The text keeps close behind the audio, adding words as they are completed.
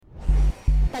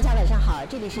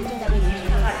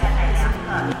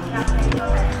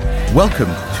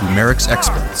Welcome to Merrick's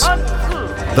Experts,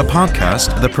 the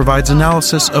podcast that provides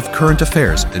analysis of current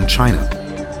affairs in China.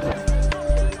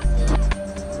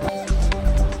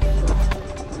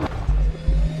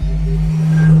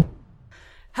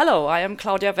 Hello, I am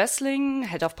Claudia Wessling,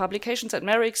 Head of Publications at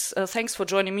Merrick's. Thanks for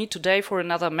joining me today for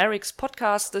another Merrick's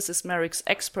podcast. This is Merrick's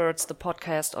Experts, the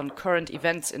podcast on current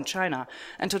events in China.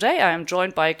 And today I am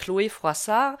joined by Chloé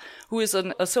Froissart, who is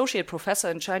an associate professor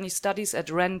in Chinese studies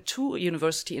at Rennes II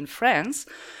University in France,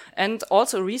 and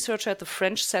also a researcher at the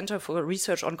French Center for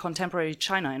Research on Contemporary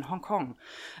China in Hong Kong.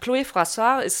 Chloé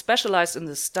Froissart is specialized in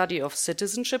the study of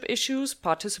citizenship issues,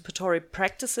 participatory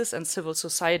practices, and civil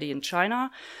society in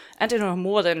China. And in her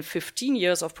more than 15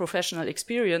 years of professional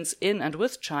experience in and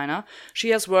with China, she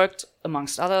has worked,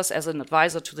 amongst others, as an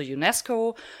advisor to the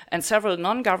UNESCO and several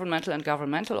non-governmental and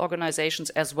governmental organizations,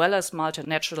 as well as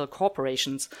multinational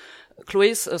corporations.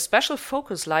 Chloé's special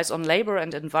focus lies on labor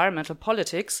and environmental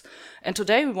politics, and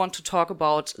today we want to talk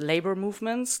about labor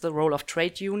movements, the role of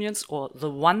trade unions, or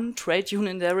the one trade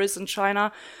union there is in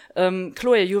China.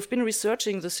 Chloé, you have been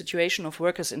researching the situation of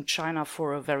workers in China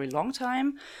for a very long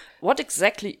time. What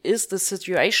exactly is the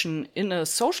situation in a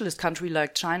socialist country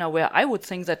like China, where I would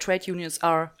think that trade unions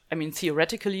are,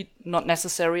 theoretically not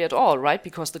necessary at all, right?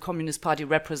 Because the Communist Party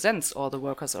represents all the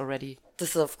workers already.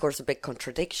 This is, of course, a big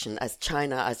contradiction, as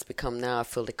China has become now a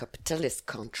fully capitalist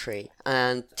country.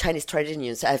 And Chinese trade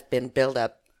unions have been built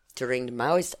up during the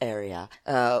Maoist era,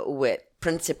 with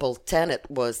principal tenet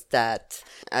was that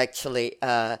actually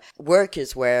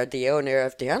workers were the owner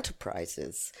of the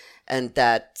enterprises, and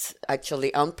that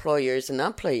actually employers and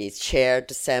employees shared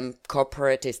the same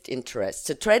corporatist interests.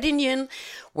 So trade union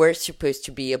were supposed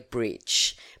to be a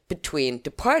bridge between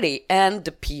the party and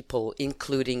the people,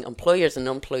 including employers and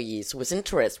employees, whose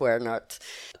interests were not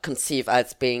conceived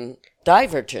as being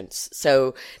divergence.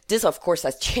 So this, of course,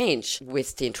 has changed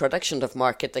with the introduction of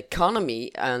market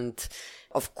economy, and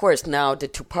of course, now the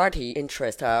two-party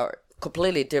interests are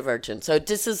completely divergent. So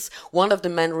this is one of the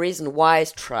main reasons why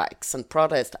strikes and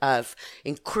protests have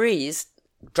increased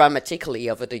dramatically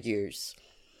over the years.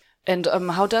 And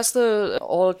how does the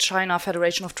All China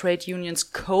Federation of Trade Unions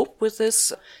cope with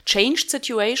this changed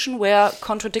situation where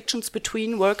contradictions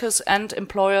between workers and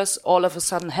employers all of a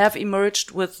sudden have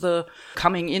emerged with the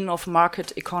coming in of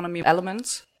market economy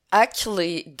elements?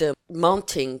 Actually, the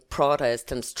mounting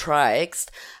protests and strikes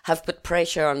have put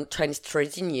pressure on Chinese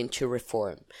trade union to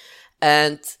reform.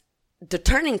 And the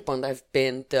turning point has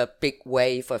been the big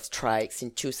wave of strikes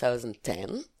in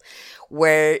 2010,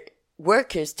 where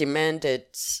workers demanded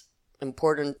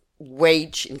important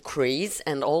wage increase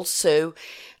and also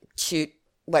to,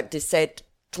 what they said,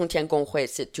 中天工会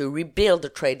said, to rebuild the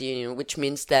trade union, which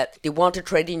means that they want a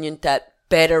trade union that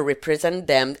better represent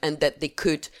them and that they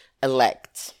could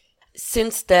elect.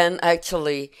 Since then,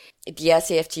 actually, the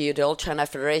SAFTU, the All China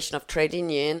Federation of Trade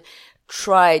Union,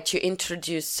 tried to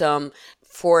introduce some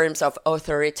forms of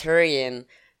authoritarian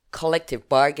collective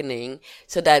bargaining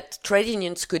so that trade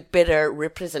unions could better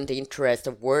represent the interests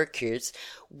of workers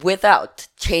without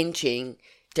changing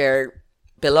their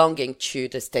belonging to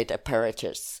the state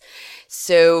apparatus.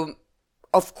 So,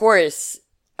 of course,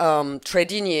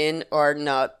 trade unions are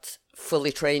not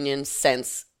fully trade unions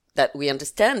since that we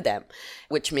understand them,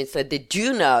 which means that they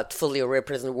do not fully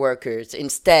represent workers.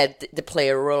 Instead, they play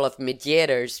a role of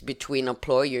mediators between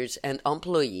employers and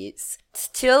employees.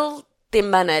 Still, they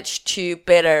manage to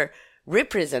better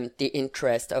represent the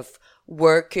interest of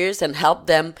workers and help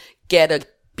them get a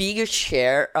bigger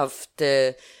share of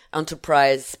the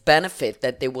enterprise benefit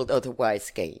that they would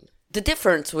otherwise gain. The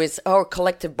difference with our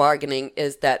collective bargaining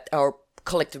is that our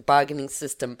collective bargaining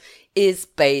system is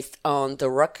based on the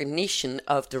recognition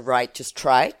of the right to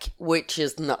strike, which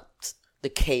is not the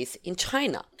case in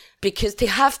China, because they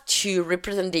have to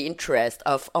represent the interest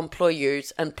of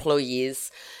employers,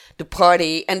 employees, the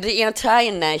party, and the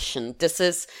entire nation. This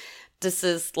is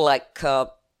like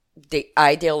the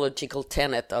ideological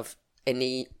tenet of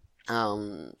any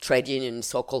trade union in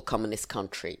so-called communist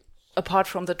country. Apart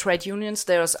from the trade unions,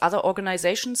 there's other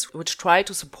organizations which try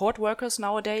to support workers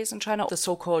nowadays in China, the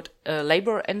so-called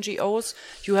labor NGOs.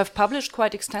 You have published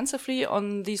quite extensively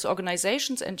on these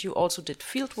organizations, and you also did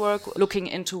field work looking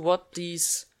into what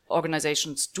these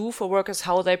organizations do for workers,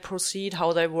 how they proceed,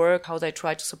 how they work, how they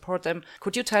try to support them.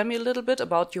 Could you tell me a little bit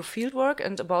about your field work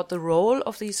and about the role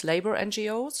of these labor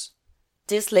NGOs?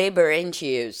 These labor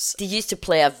NGOs, they used to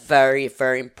play a very,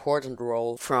 very important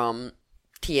role from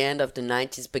the end of the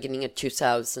 90s, beginning of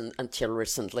 2000 until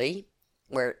recently,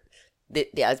 where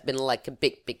there has been like a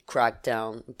big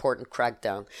crackdown, important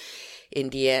crackdown in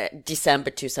the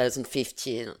December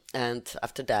 2015. And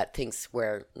after that, things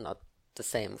were not the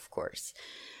same, of course.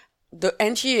 The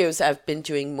NGOs have been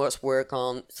doing most work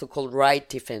on so-called right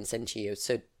defense NGOs.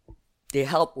 So they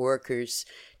help workers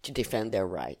to defend their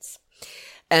rights.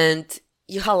 And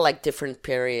you have like different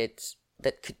periods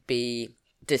that could be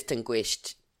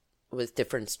distinguished with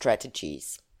different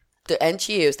strategies. The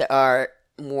NGOs that are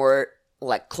more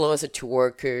like closer to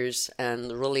workers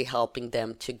and really helping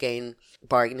them to gain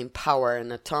bargaining power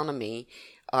and autonomy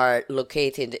are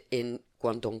located in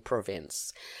Guangdong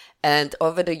province. And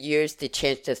over the years, they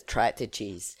changed their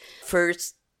strategies.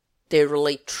 First, they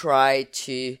really try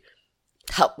to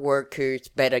help workers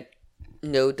better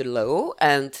know the law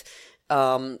and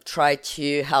try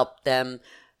to help them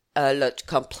lodge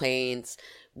complaints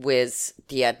with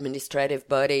the administrative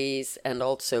bodies and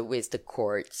also with the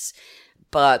courts.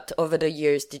 But over the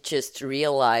years, they just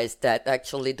realized that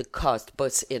actually the cost,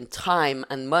 both in time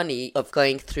and money, of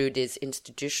going through these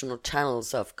institutional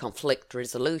channels of conflict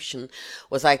resolution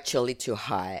was actually too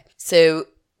high. So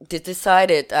they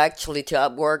decided actually to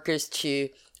help workers to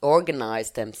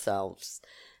organize themselves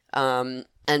and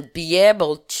be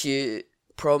able to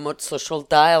promote social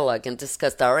dialogue and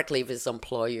discuss directly with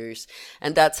employers.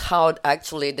 And that's how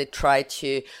actually they try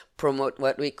to promote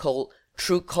what we call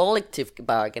true collective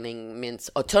bargaining, means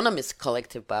autonomous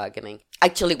collective bargaining.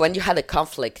 Actually, when you had a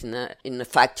conflict in a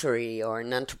factory or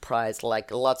an enterprise,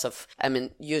 like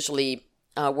usually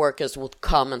workers would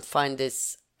come and find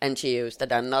these NGOs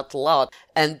that are not allowed.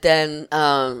 And then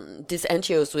these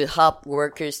NGOs will help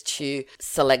workers to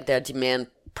select their demand,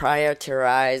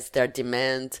 prioritize their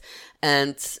demand,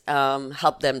 and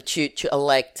help them to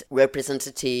elect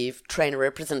train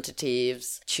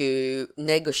representatives, to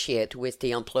negotiate with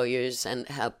the employers and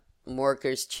help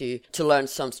workers to learn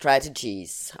some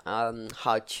strategies,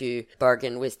 how to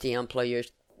bargain with the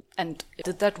employers. And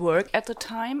did that work at the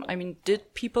time? I mean,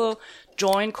 did people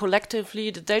join collectively?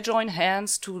 Did they join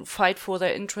hands to fight for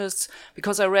their interests?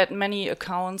 Because I read many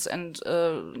accounts and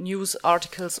news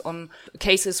articles on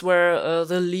cases where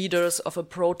the leaders of a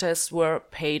protest were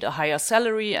paid a higher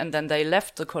salary and then they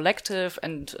left the collective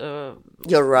and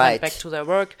You're right. went back to their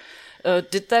work.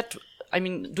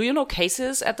 Do you know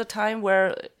cases at the time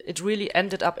where it really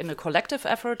ended up in a collective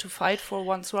effort to fight for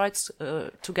one's rights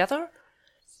together?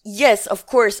 Yes, of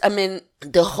course. I mean,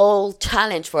 the whole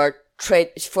challenge for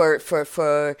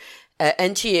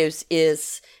NGOs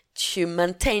is to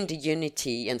maintain the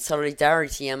unity and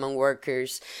solidarity among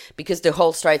workers, because the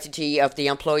whole strategy of the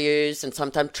employers and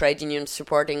sometimes trade unions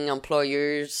supporting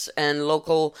employers and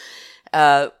local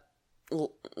authorities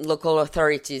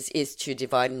is to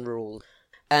divide and rule,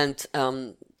 and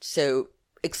so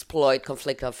exploit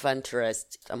conflict of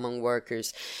interest among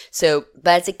workers. So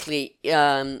basically,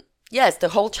 yes, the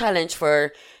whole challenge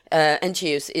for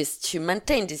NGOs is to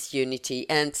maintain this unity,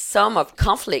 and some of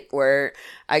conflict were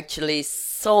actually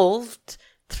solved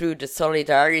through the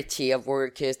solidarity of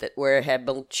workers that were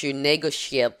able to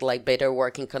negotiate like better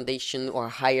working conditions or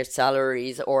higher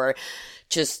salaries or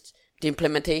just the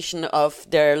implementation of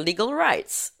their legal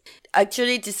rights.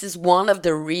 Actually, this is one of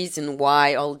the reasons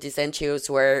why all these NGOs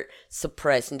were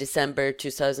suppressed in December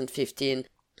 2015.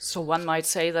 So one might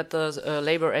say that the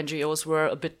labor NGOs were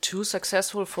a bit too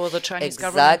successful for the Chinese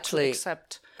government to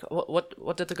accept.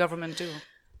 What did the government do?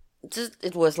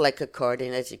 It was like a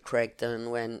coordinated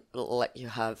crackdown when you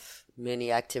have many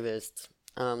activists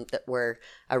that were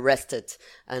arrested,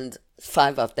 and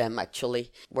 5 of them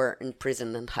actually were in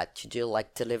prison and had to do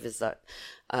like television,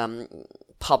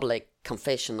 public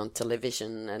confession on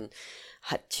television, and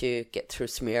had to get through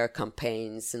smear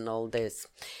campaigns and all this.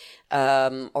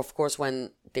 Of course,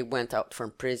 when they went out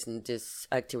from prison, these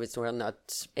activists were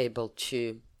not able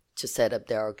to set up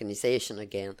their organization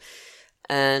again.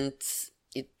 And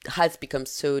it has become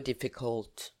so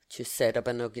difficult to set up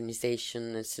an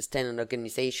organization and sustain an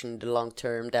organization in the long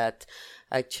term that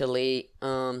actually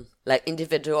like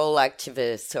individual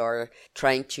activists are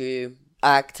trying to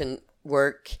act and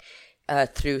work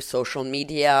through social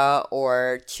media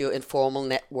or to informal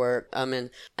network,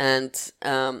 and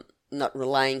not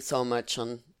relying so much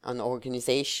on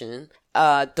organization.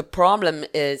 The problem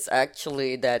is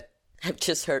actually that I've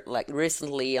just heard like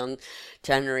recently on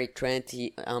January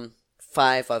 20,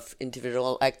 5 of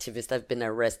individual activists have been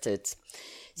arrested.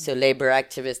 So labor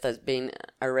activists have been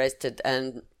arrested,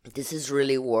 and this is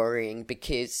really worrying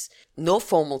because no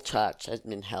formal charge has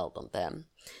been held on them.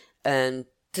 And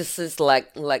this is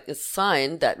like a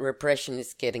sign that repression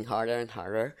is getting harder and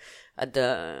harder at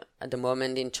the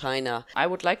moment in China. I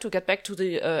would like to get back to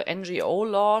the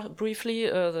NGO law briefly,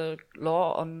 the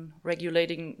law on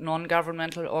regulating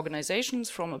non-governmental organizations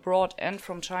from abroad and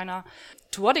from China.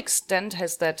 To what extent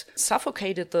has that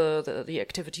suffocated the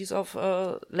activities of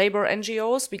labor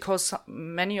NGOs? Because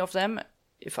many of them,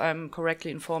 if I'm correctly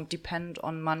informed, depend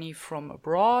on money from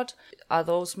abroad. Are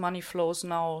those money flows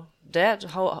now dead?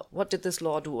 What did this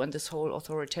law do and this whole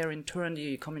authoritarian turn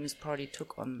the Communist Party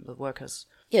took on the workers?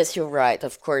 Yes, you're right.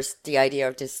 Of course, the idea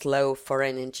of this law,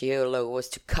 foreign NGO law, was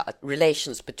to cut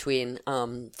relations between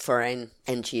foreign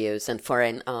NGOs and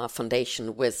foreign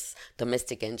foundation with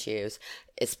domestic NGOs,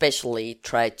 especially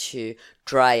try to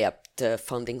dry up the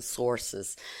funding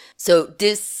sources. So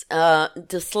this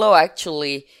law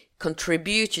actually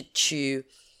contributed to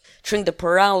shrink the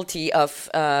plurality of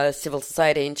civil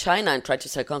society in China and try to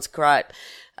circumscribe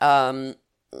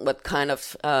what kind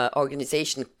of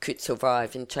organization could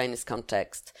survive in Chinese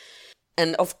context.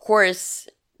 And of course,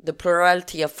 the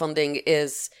plurality of funding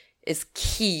is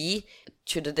key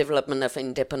to the development of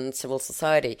independent civil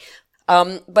society.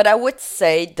 But I would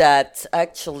say that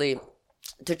actually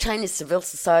the Chinese civil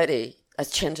society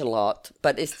has changed a lot,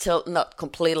 but it's still not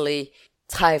completely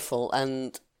stifled,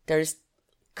 and there's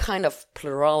kind of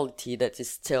plurality that is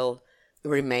still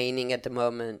remaining at the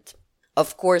moment.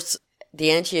 Of course, the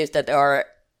NGOs that are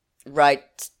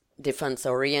right defense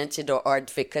oriented or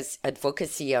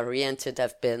advocacy oriented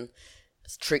have been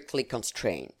strictly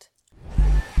constrained.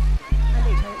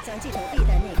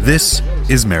 This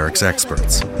is Merrick's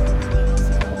Experts.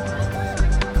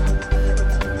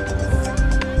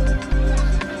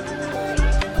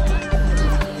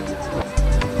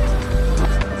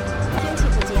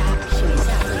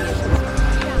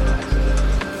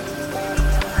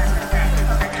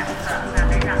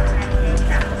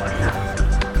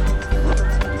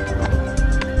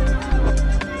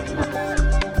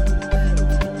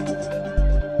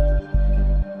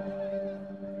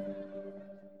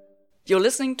 You're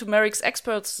listening to Merrick's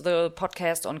Experts, the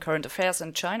podcast on current affairs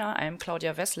in China. I am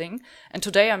Claudia Wessling, and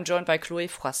today I'm joined by Chloé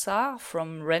Froissart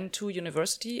from Rennes 2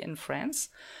 University in France.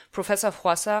 Professor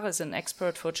Froissart is an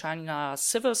expert for China's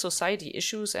civil society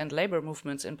issues and labor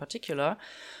movements in particular.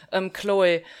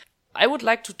 Chloé, I would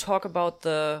like to talk about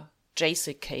the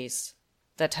JCIC case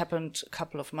that happened a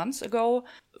couple of months ago.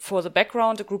 For the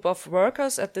background, a group of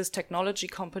workers at this technology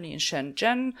company in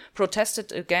Shenzhen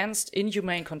protested against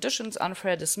inhumane conditions,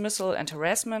 unfair dismissal and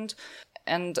harassment.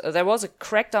 And there was a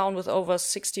crackdown with over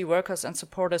 60 workers and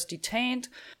supporters detained.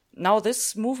 Now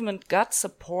this movement got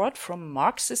support from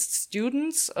Marxist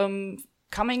students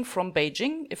coming from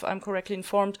Beijing, if I'm correctly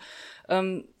informed.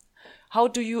 How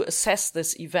do you assess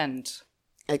this event?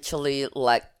 Actually,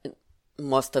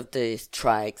 most of the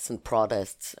strikes and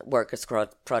protests, workers'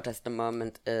 protests at the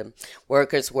moment,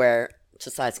 workers were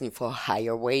just asking for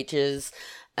higher wages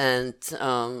and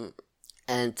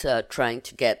trying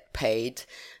to get paid,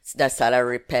 their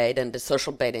salary paid and the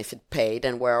social benefit paid,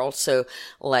 and were also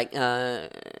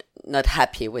not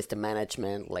happy with the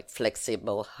management, like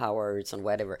flexible hours and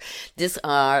whatever. These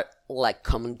are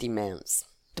common demands.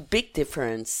 The big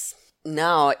difference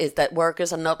now is that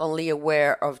workers are not only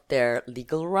aware of their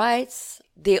legal rights,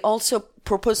 they also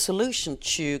propose solutions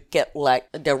to get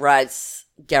their rights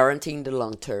guaranteed in the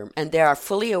long term. And they are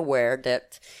fully aware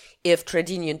that if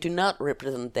trade unions do not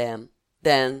represent them,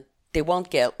 then they won't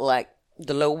get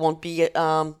the law won't be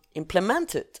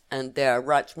implemented and their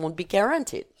rights won't be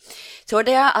guaranteed. So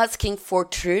they are asking for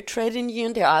true trade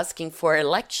union, they are asking for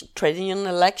trade union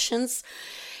elections.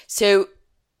 So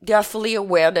they are fully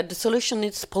aware that the solution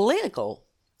is political,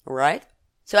 right?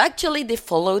 So actually they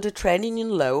follow the trade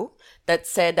union law that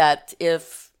said that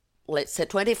if, let's say,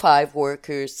 25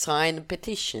 workers sign a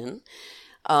petition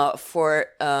for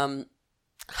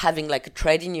having a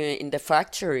trade union in the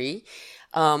factory,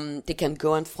 they can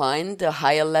go and find the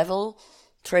higher level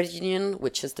trade union,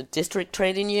 which is the district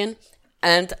trade union,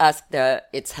 and ask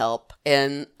its help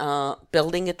in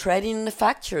building a trade union in the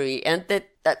factory. And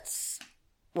that's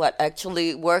what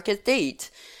actually workers did.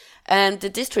 And the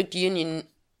district union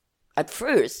at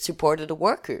first supported the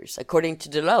workers according to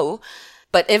the law,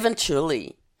 but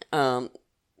eventually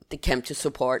they came to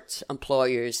support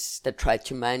employers that tried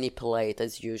to manipulate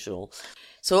as usual.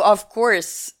 So of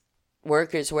course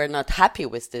workers were not happy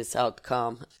with this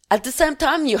outcome. At the same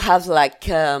time, you have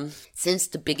since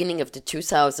the beginning of the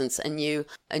 2000s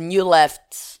a new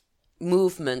left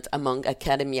movement among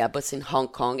academia, both in Hong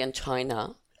Kong and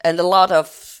China, and a lot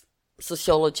of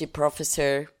sociology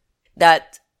professors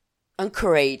that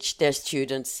encourage their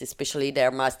students, especially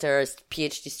their master's,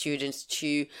 PhD students,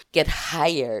 to get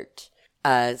hired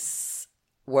as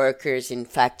workers in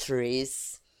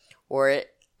factories or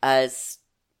as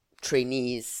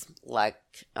trainees, like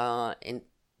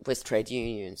with trade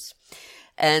unions.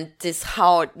 And this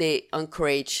how they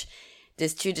encourage the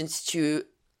students to,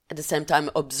 at the same time,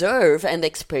 observe and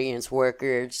experience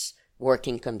workers'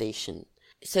 working condition.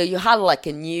 So you have like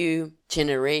a new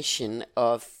generation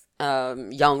of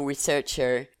young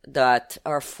researchers that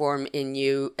are formed in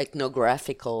new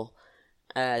ethnographical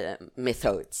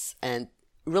methods and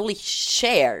really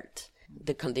shared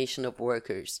the condition of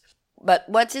workers. But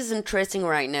what is interesting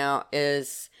right now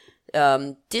is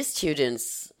these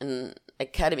students and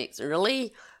academics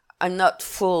really are not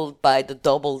fooled by the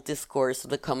double discourse of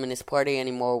the Communist Party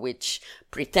anymore, which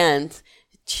pretend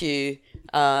to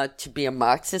be a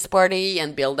Marxist party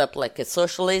and build up like a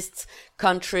socialist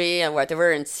country and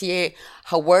whatever, and see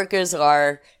how workers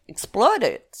are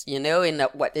exploited, in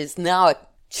what is now a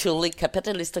truly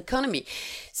capitalist economy.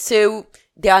 So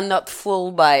they are not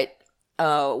fooled by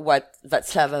what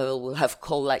Václav Havel will have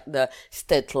called like the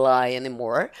state lie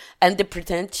anymore, and they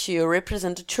pretend to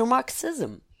represent a true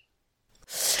Marxism.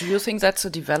 Do you think that's a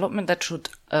development that should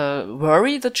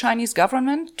worry the Chinese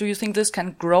government? Do you think this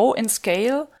can grow in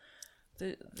scale?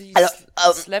 These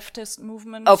leftist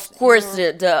movements? Of course,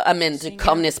 the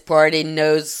Communist Party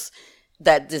knows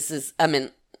that this is,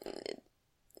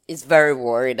 is very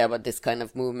worried about this kind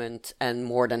of movement, and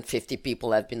more than 50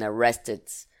 people have been arrested.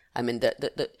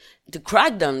 The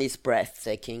crackdown is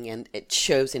breathtaking, and it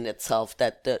shows in itself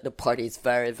that the party is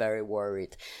very, very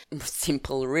worried.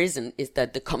 Simple reason is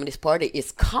that the Communist Party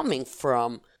is coming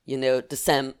from, the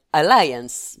same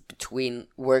alliance between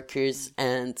workers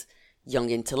and young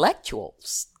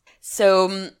intellectuals.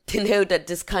 So, to know that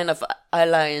this kind of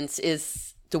alliance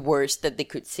is the worst that they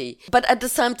could see. But at the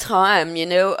same time,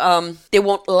 they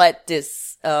won't let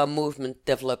this movement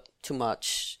develop too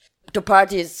much. The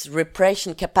party's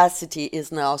repression capacity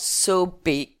is now so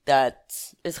big that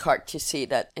it's hard to see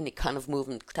that any kind of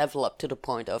movement could develop to the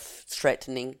point of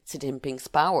threatening Xi Jinping's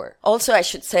power. Also, I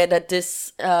should say that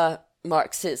this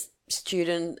Marxist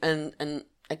student and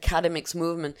academics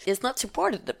movement is not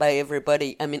supported by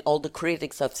everybody. All the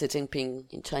critics of Xi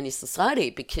Jinping in Chinese society,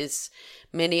 because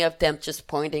many of them just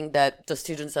pointing that the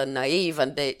students are naive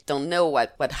and they don't know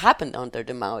what happened under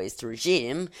the Maoist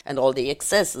regime and all the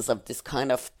excesses of this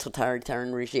kind of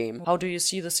totalitarian regime. How do you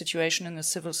see the situation in the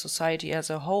civil society as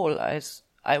a whole?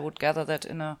 I would gather that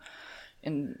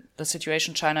in the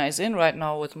situation China is in right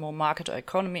now, with more market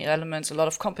economy elements, a lot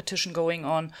of competition going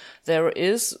on, there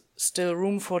is still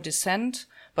room for dissent,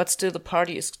 but still the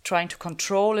party is trying to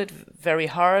control it very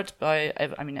hard by,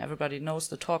 everybody knows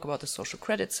the talk about the social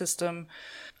credit system.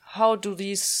 How do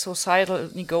these societal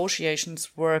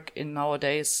negotiations work in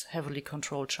nowadays heavily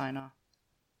controlled China?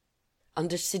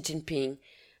 Under Xi Jinping,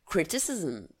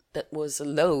 criticism that was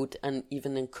allowed and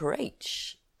even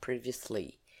encouraged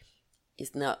previously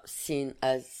is now seen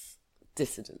as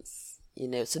dissidence.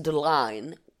 So the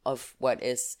line of what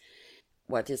is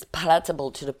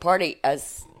palatable to the party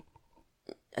as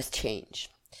change,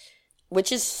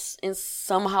 which is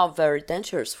somehow very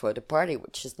dangerous for the party,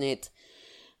 which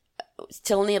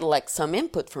still need like some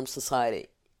input from society.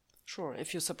 Sure,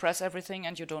 if you suppress everything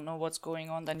and you don't know what's going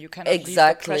on, then you cannot leave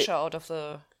the pressure out of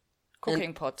the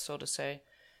cooking pot, so to say.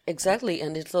 Exactly,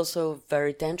 and it's also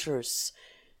very dangerous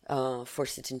for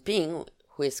Xi Jinping,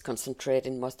 who is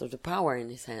concentrating most of the power in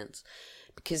his hands,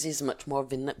 because he's much more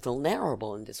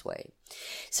vulnerable in this way.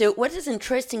 So what is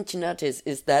interesting to notice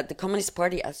is that the Communist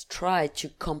Party has tried to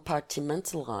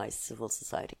compartmentalize civil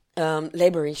society.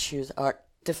 Labor issues are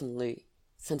definitely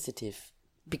sensitive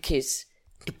because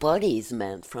the party is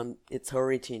meant from its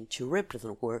origin to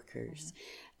represent workers,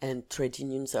 and trade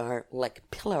unions are like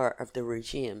a pillar of the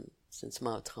regime since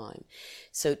Mao time.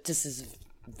 So this is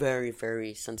very,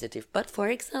 very sensitive. But for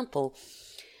example,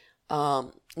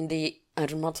 in the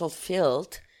environmental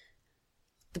field,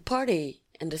 the party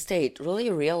and the state really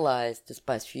realized this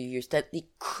past few years that they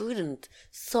couldn't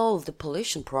solve the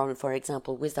pollution problem, for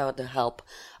example, without the help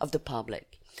of the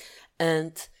public.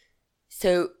 And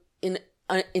so in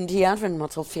the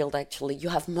environmental field, actually, you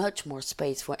have much more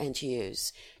space for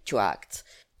NGOs to act.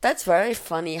 That's very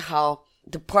funny how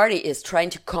the party is trying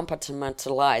to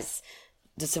compartmentalize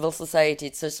the civil society.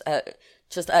 It's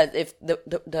just as if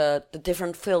the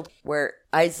different fields were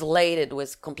isolated,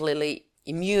 was completely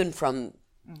immune from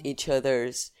each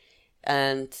other's.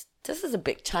 And this is a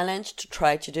big challenge to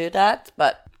try to do that.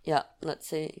 But yeah,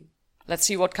 let's let's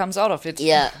see what comes out of it.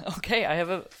 Yeah. Okay, I have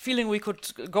a feeling we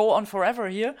could go on forever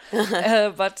here.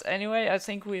 But anyway, I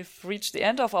think we've reached the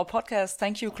end of our podcast.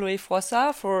 Thank you, Chloé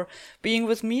Froissart, for being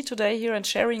with me today here and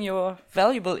sharing your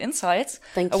valuable insights.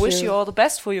 Thank you. I wish you all the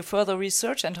best for your further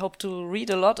research and hope to read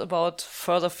a lot about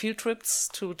further field trips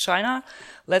to China.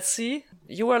 Let's see.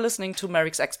 You are listening to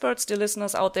Merrick's Experts, dear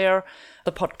listeners out there,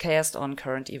 the podcast on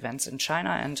current events in China,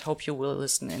 and hope you will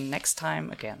listen in next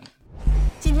time again.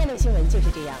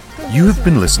 You have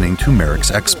been listening to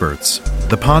Merrick's Experts,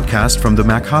 the podcast from the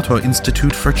Mercator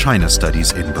Institute for China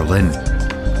Studies in Berlin.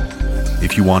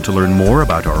 If you want to learn more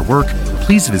about our work,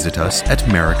 please visit us at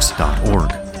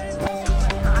merricks.org.